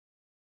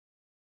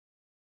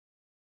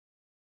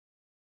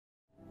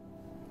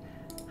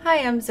Hi,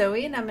 I'm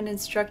Zoe and I'm an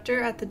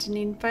instructor at the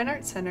Dunedin Fine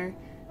Art Center.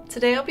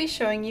 Today I'll be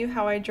showing you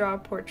how I draw a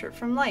portrait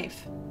from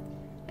life.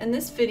 In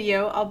this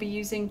video, I'll be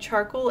using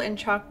charcoal and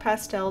chalk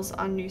pastels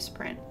on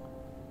newsprint.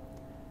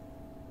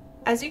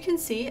 As you can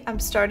see, I'm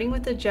starting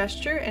with a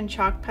gesture and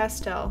chalk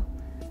pastel.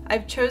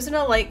 I've chosen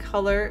a light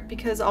color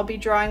because I'll be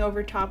drawing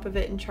over top of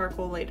it in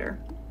charcoal later.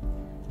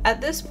 At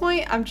this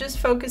point, I'm just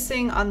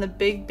focusing on the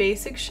big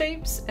basic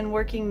shapes and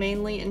working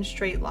mainly in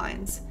straight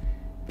lines.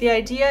 The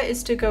idea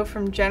is to go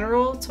from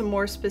general to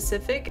more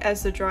specific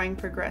as the drawing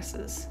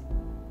progresses.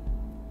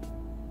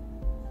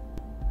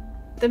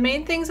 The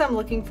main things I'm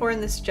looking for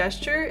in this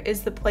gesture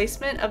is the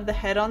placement of the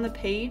head on the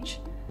page,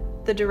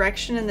 the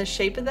direction and the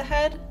shape of the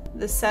head,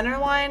 the center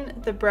line,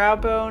 the brow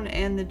bone,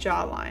 and the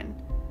jawline.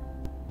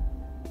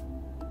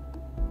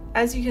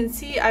 As you can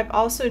see, I've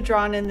also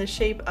drawn in the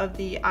shape of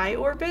the eye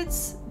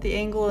orbits, the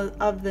angle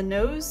of the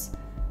nose,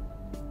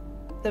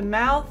 the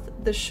mouth,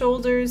 the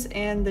shoulders,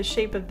 and the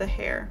shape of the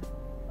hair.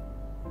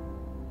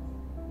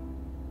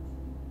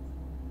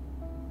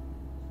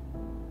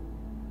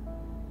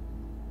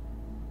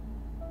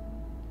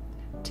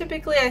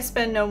 Typically, I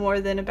spend no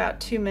more than about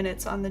 2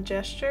 minutes on the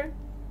gesture.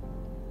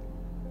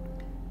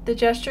 The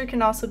gesture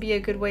can also be a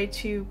good way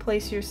to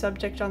place your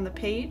subject on the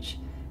page.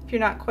 If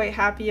you're not quite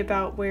happy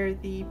about where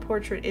the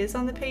portrait is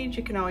on the page,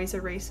 you can always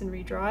erase and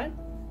redraw it.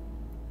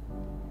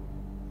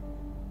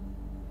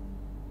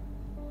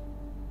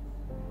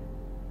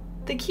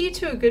 The key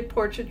to a good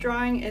portrait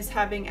drawing is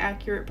having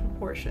accurate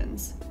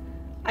proportions.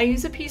 I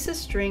use a piece of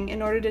string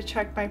in order to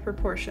check my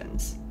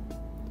proportions.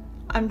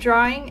 I'm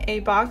drawing a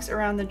box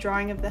around the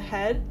drawing of the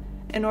head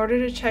in order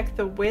to check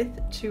the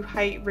width to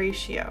height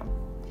ratio.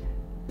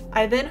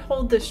 I then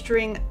hold the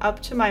string up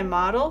to my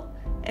model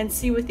and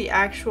see what the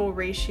actual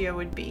ratio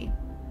would be.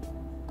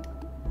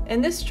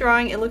 In this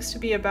drawing, it looks to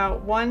be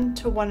about 1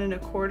 to 1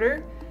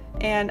 1/4,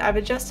 and I've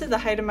adjusted the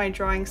height of my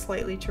drawing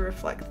slightly to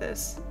reflect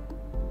this.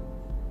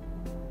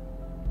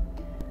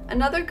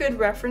 Another good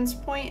reference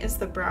point is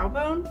the brow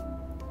bone.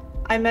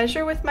 I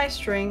measure with my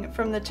string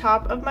from the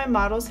top of my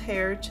model's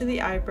hair to the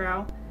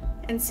eyebrow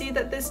and see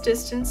that this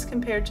distance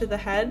compared to the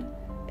head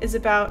is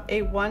about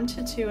a 1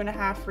 to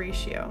 2.5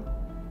 ratio.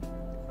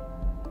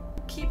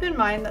 Keep in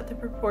mind that the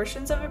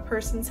proportions of a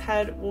person's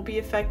head will be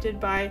affected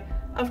by,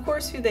 of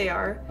course, who they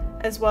are,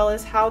 as well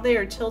as how they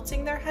are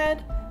tilting their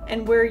head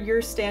and where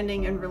you're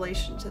standing in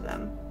relation to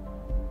them.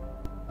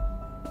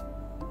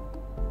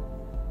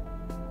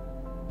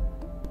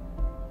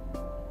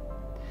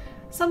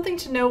 Something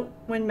to note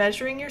when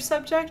measuring your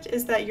subject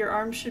is that your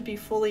arms should be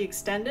fully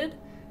extended.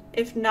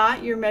 If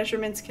not, your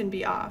measurements can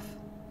be off.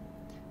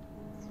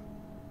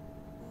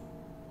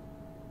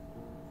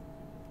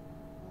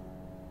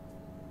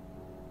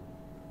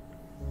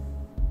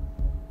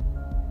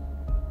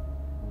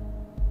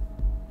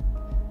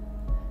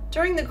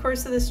 During the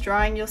course of this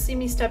drawing, you'll see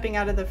me stepping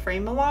out of the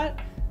frame a lot.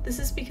 This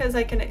is because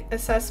I can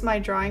assess my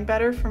drawing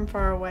better from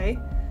far away,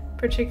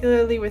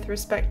 particularly with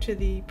respect to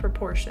the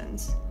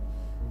proportions.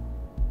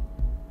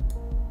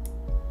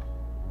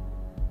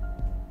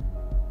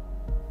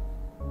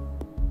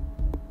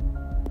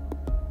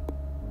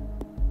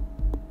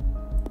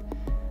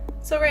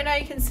 So right now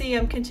you can see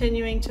I'm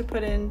continuing to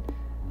put in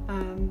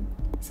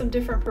some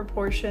different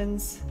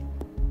proportions.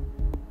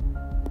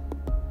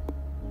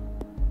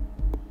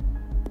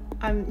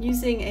 I'm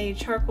using a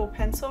charcoal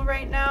pencil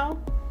right now,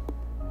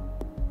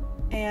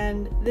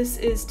 and this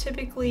is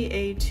typically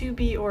a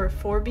 2B or a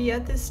 4B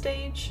at this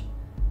stage.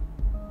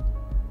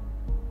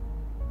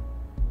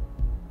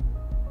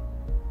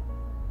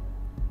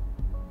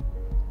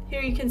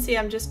 Here you can see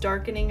I'm just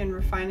darkening and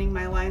refining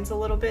my lines a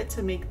little bit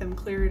to make them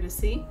clearer to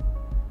see.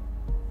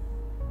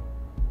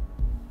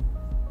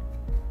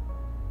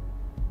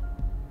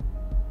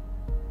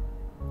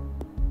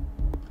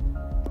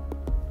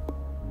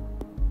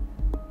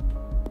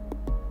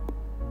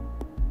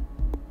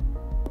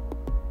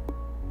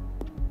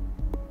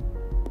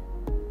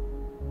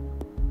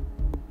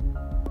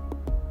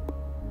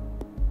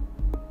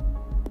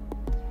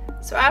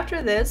 So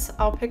after this,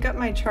 I'll pick up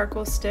my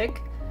charcoal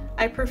stick.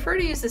 I prefer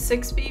to use a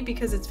 6B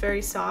because it's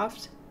very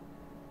soft.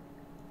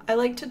 I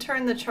like to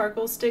turn the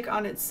charcoal stick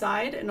on its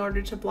side in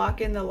order to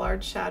block in the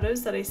large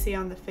shadows that I see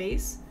on the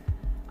face.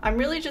 I'm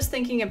really just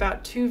thinking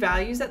about two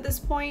values at this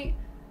point,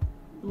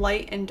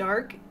 light and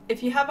dark.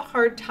 If you have a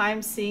hard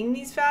time seeing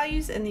these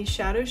values and these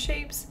shadow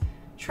shapes,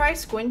 try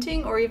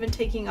squinting or even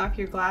taking off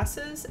your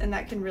glasses, and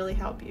that can really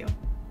help you.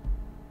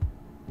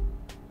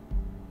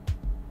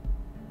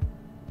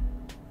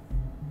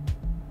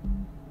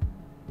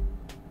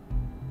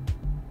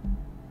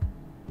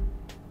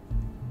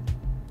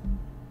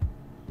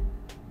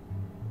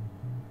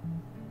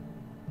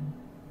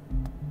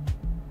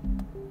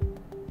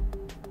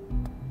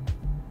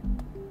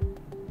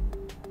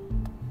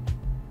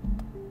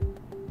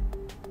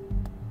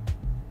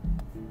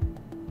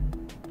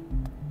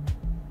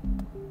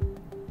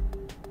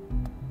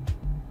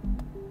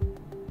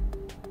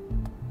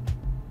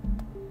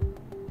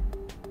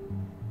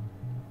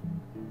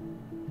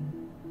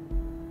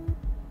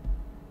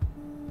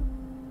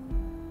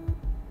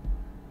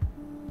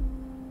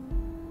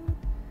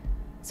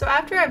 So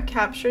after I've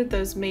captured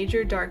those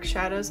major dark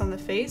shadows on the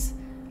face,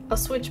 I'll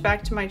switch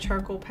back to my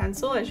charcoal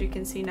pencil, as you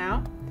can see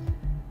now.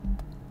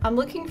 I'm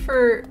looking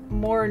for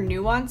more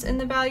nuance in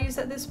the values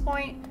at this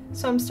point,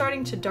 so I'm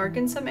starting to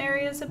darken some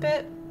areas a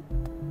bit.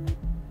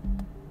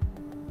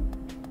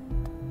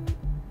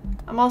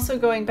 I'm also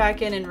going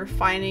back in and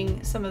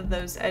refining some of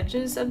those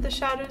edges of the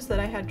shadows that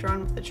I had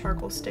drawn with the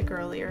charcoal stick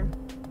earlier.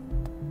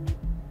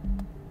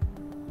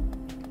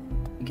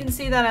 You can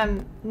see that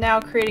I'm now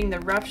creating the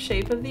rough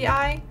shape of the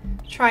eye,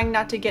 trying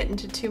not to get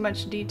into too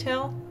much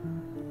detail.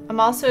 I'm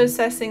also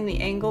assessing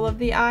the angle of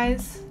the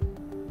eyes.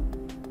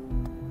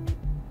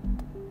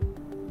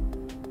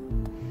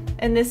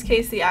 In this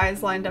case, the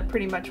eyes lined up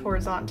pretty much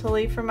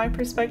horizontally from my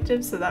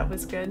perspective, so that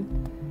was good.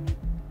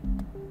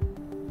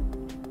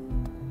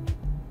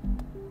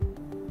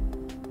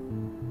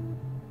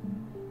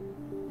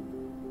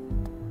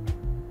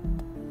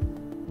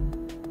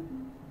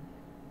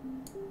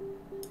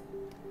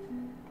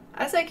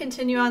 As I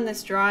continue on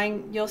this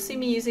drawing, you'll see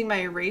me using my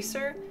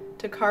eraser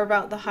to carve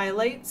out the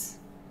highlights.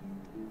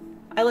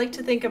 I like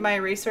to think of my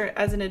eraser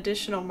as an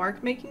additional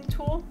mark making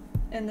tool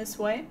in this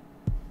way.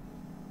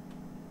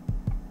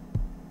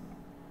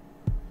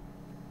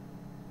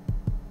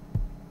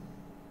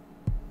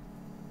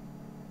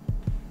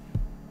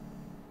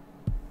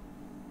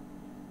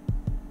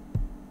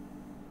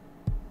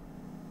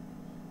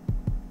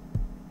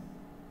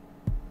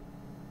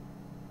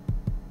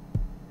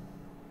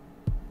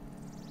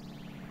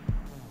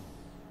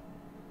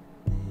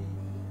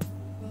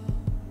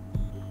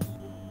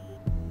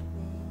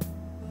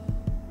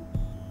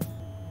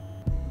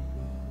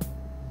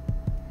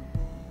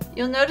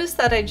 You'll notice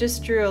that I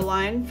just drew a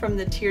line from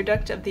the tear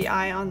duct of the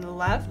eye on the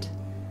left.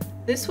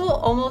 This will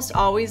almost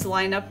always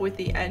line up with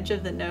the edge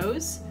of the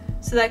nose,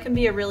 so that can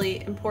be a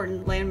really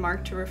important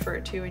landmark to refer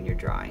to in your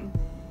drawing.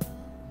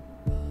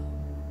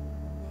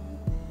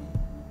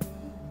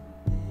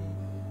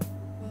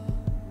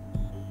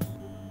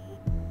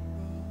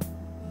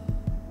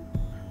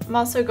 I'm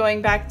also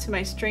going back to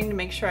my string to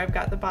make sure I've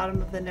got the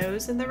bottom of the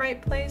nose in the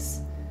right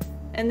place.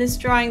 In this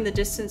drawing, the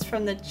distance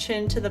from the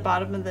chin to the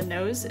bottom of the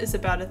nose is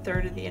about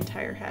 1/3 of the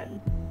entire head.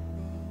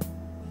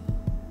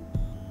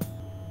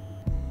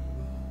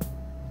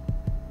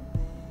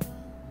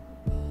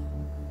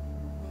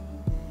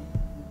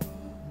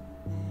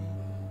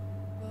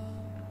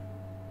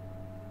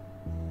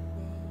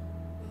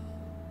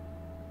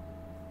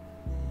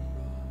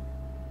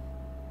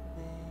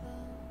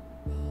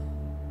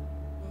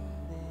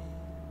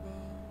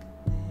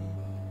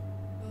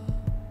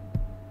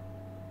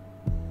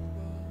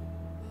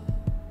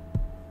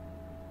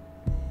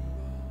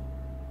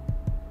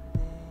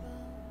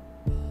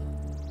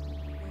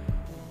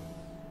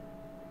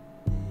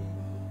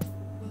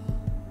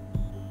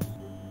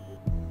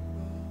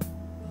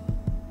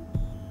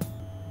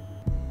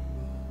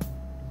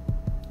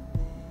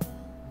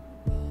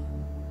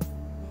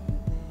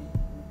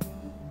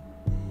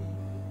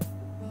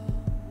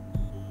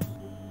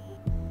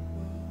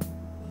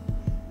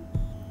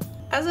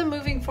 As I'm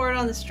moving forward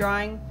on this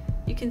drawing,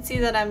 you can see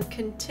that I'm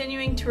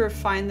continuing to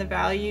refine the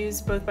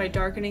values both by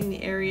darkening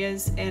the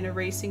areas and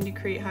erasing to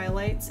create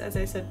highlights, as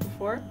I said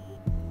before.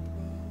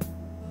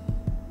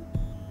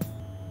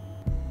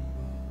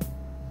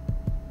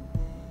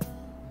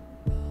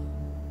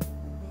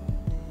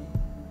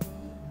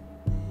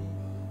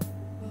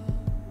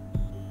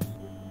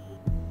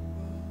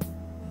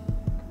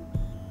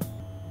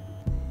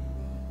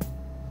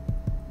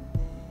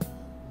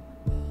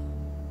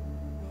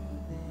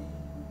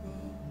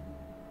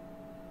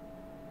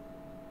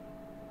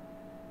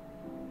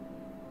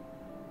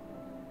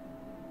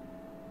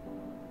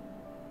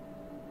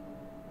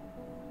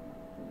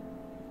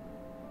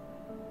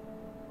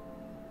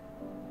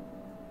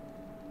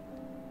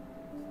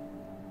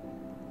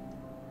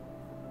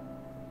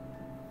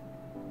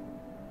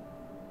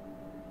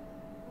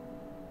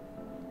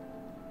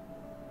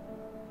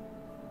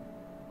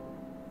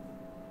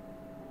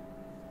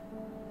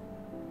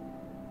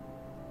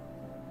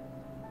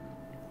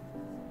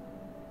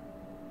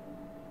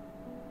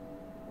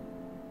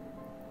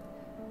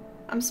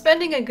 I'm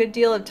spending a good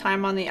deal of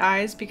time on the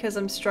eyes because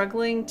I'm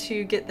struggling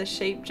to get the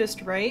shape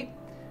just right.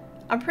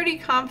 I'm pretty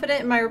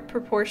confident in my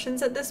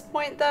proportions at this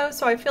point though,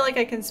 so I feel like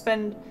I can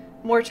spend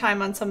more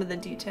time on some of the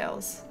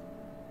details.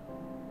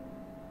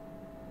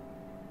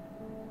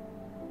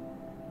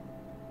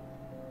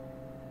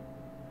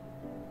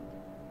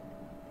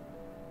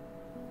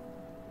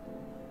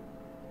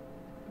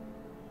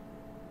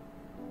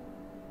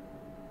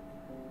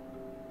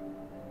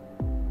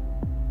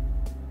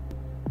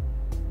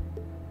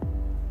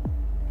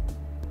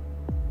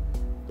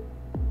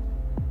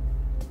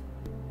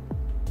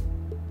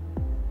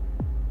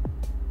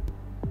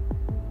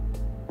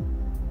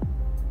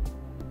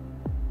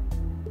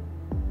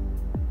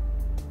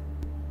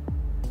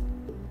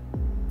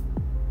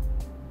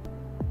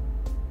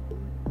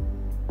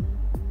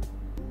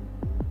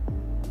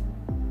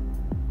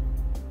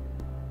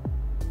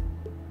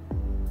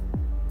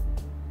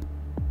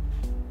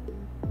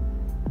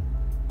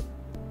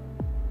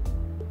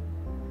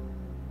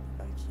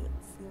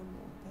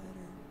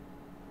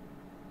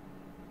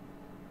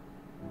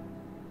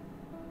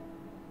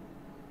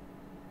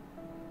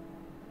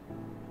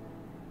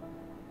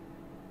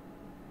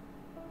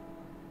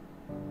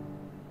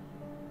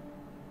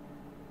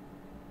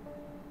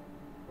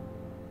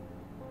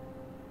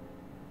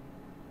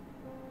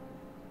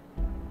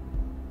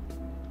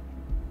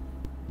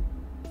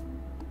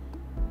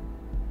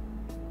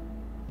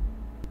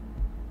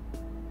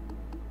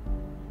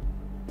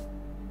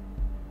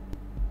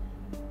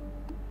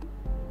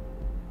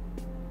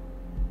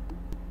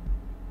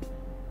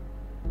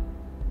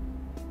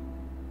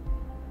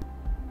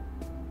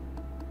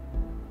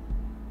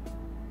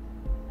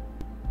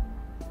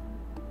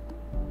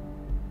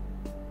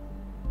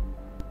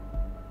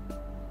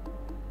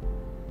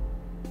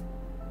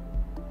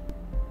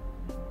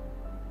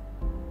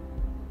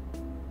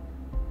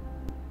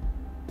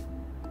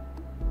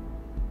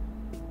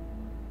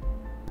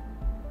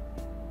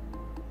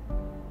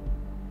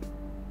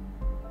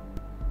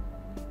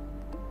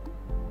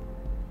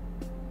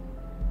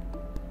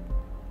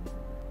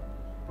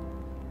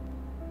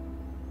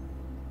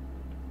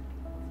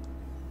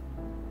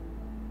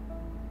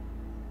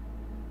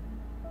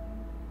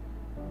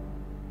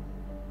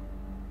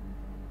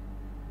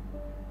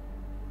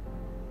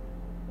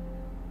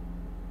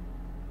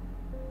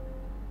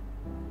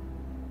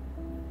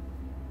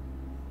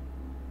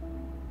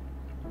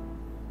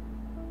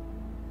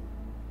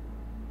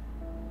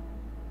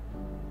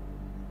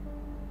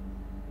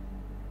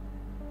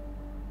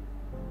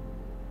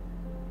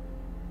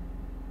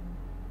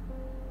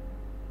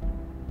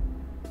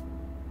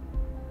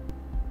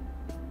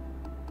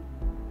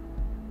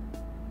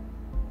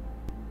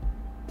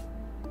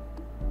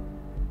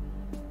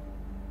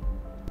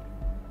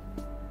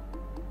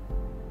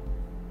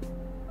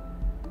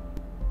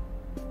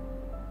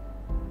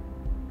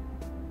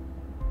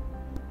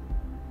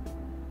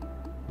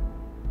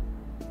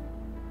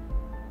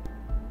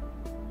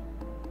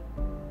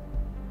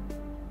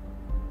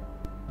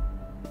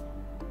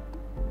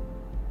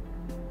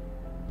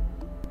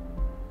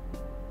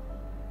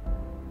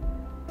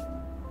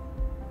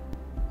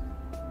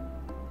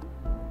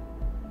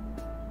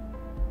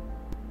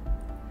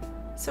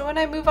 So when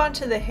I move on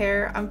to the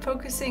hair, I'm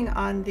focusing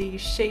on the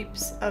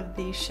shapes of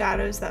the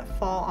shadows that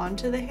fall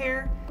onto the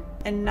hair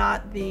and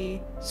not the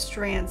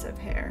strands of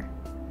hair.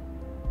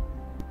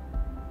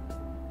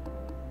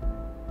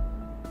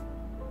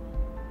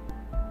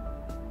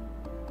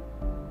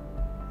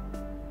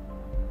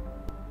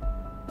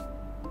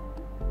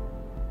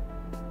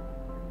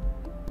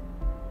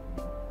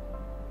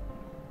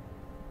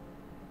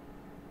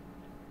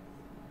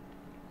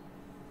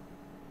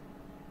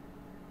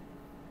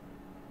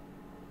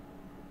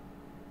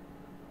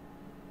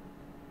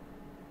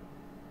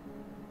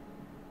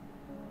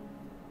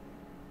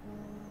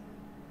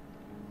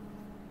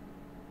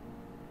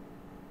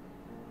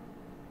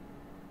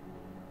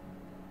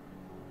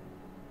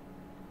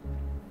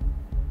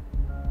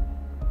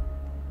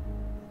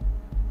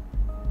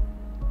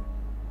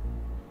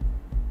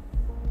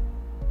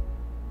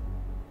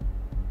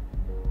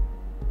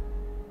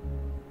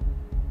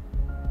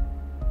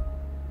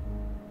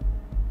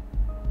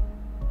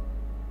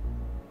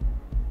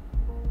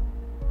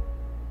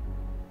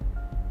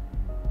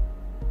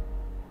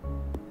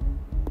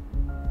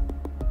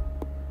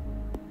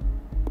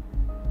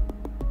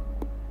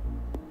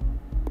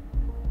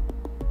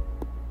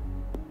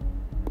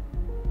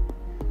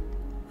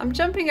 I'm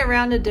jumping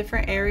around to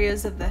different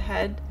areas of the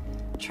head,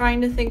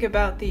 trying to think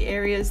about the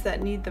areas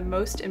that need the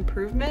most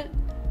improvement.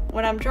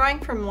 When I'm drawing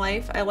from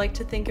life, I like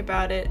to think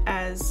about it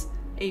as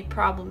a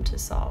problem to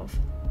solve.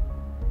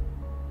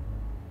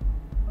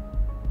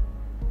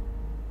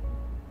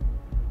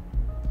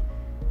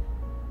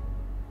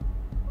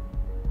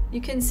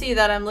 You can see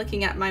that I'm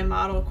looking at my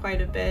model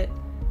quite a bit.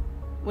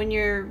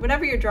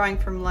 Whenever you're drawing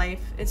from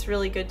life, it's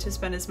really good to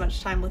spend as much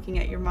time looking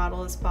at your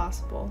model as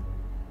possible.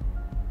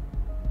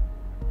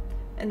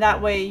 And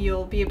that way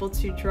you'll be able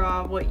to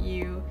draw what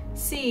you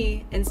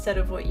see instead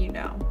of what you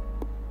know.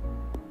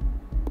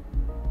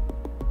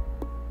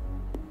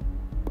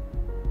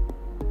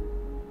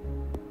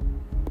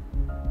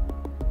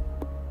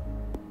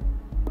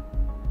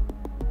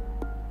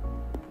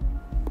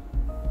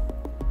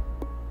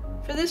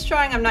 For this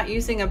drawing, I'm not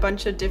using a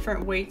bunch of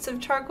different weights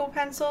of charcoal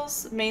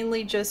pencils,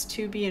 mainly just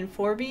 2B and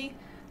 4B.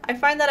 I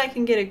find that I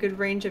can get a good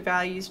range of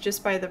values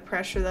just by the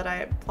pressure that I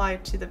apply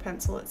to the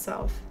pencil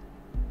itself.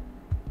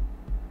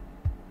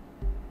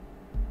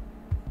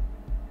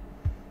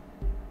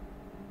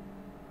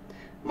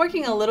 I'm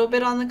working a little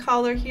bit on the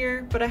collar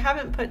here, but I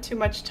haven't put too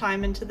much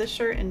time into the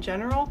shirt in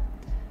general.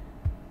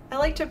 I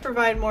like to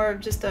provide more of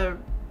just a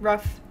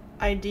rough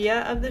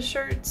idea of the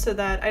shirt so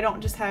that I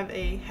don't just have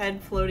a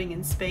head floating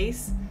in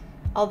space,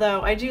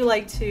 although I do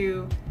like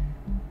to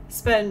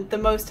spend the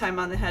most time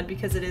on the head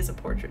because it is a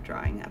portrait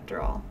drawing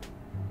after all.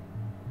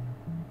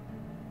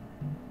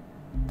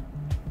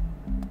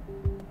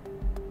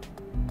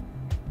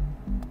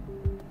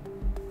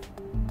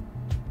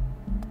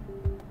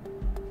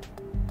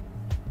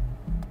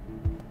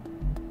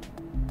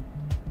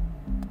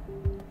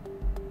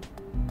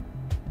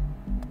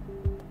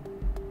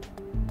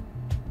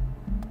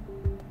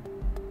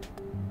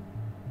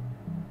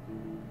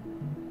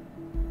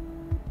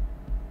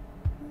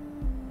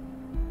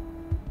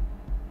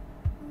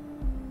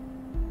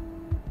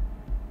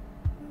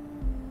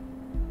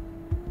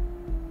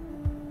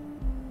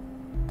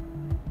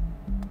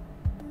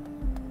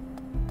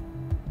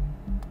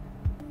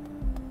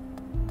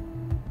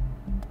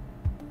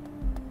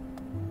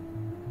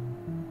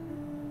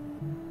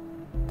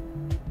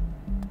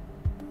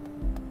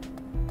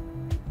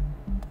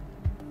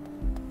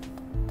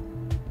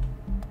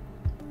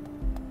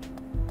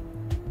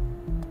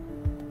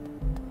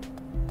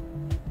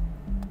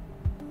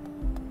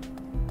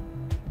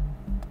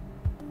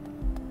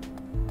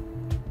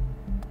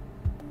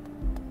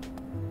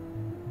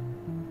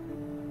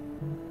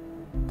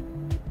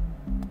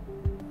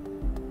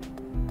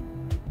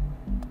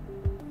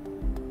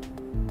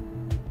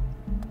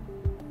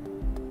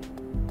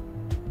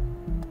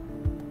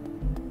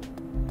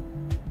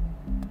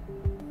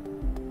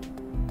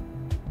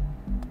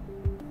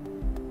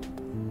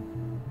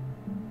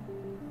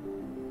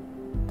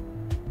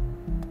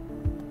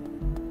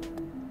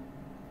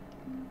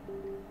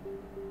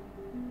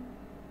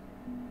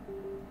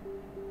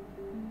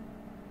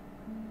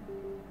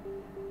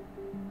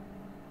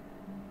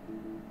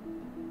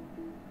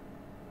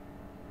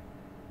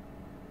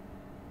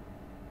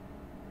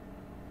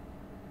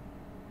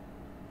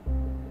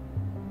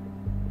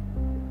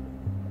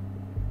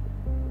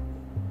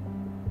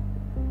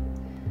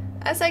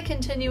 As I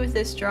continue with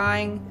this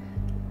drawing,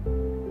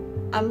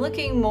 I'm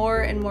looking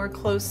more and more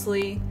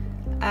closely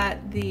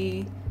at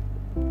the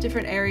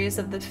different areas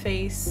of the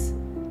face,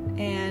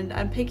 and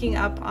I'm picking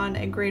up on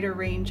a greater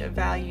range of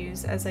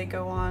values as I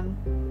go on.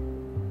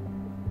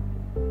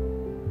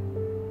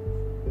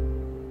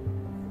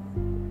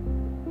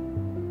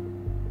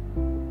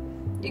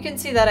 You can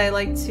see that I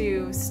like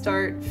to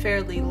start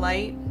fairly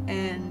light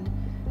and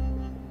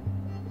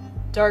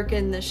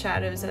darken the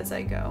shadows as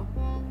I go.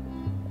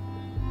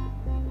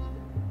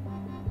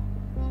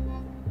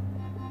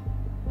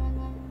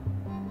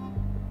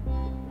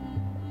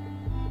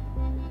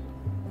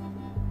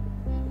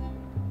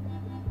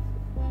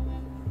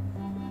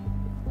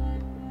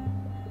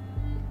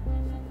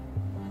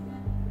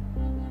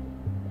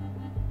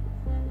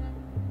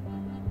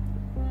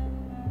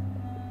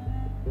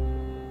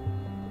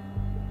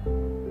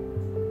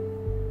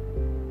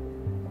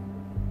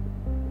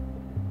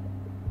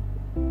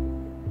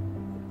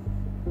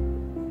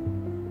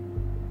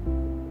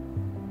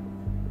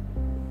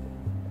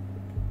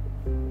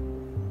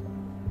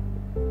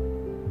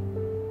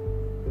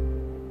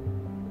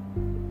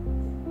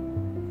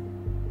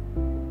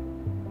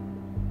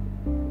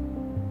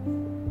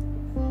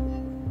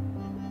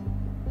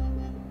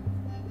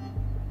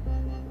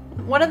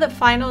 One of the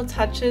final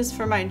touches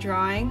for my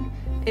drawing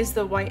is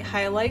the white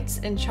highlights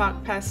in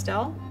chalk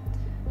pastel.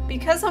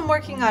 Because I'm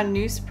working on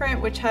newsprint,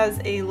 which has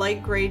a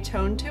light gray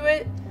tone to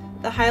it,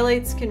 the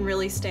highlights can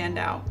really stand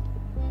out.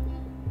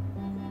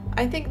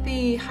 I think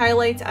the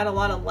highlights add a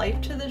lot of life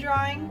to the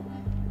drawing.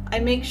 I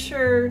make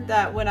sure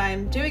that when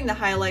I'm doing the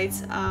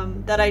highlights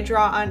that I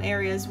draw on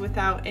areas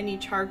without any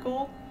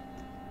charcoal,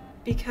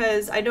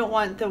 because I don't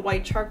want the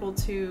white charcoal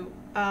to,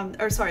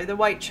 the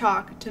white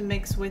chalk to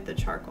mix with the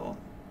charcoal.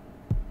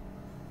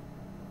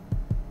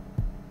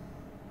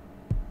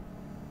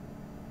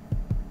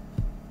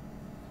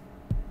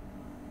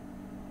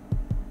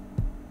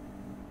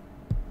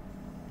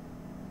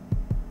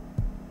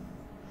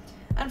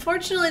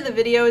 Unfortunately, the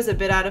video is a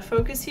bit out of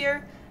focus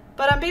here,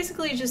 but I'm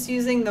basically just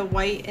using the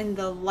white in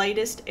the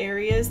lightest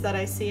areas that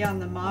I see on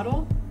the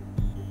model.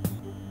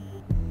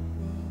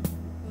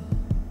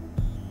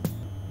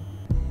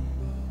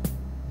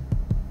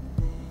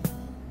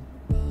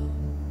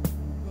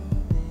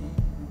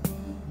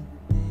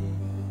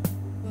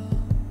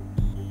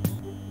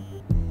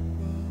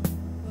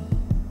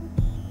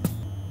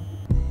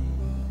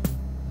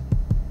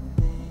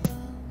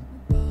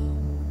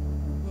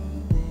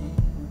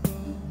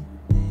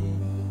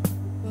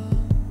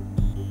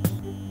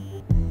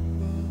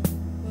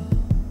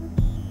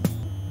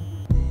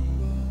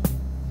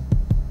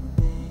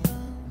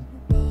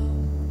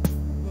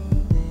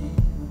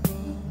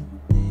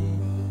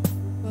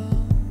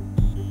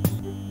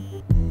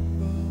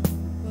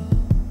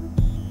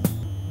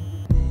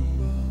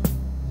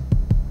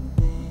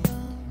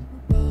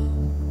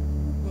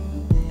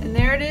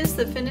 There it is,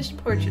 the finished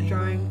portrait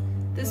drawing.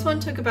 This one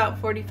took about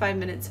 45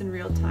 minutes in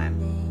real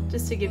time,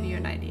 just to give you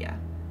an idea.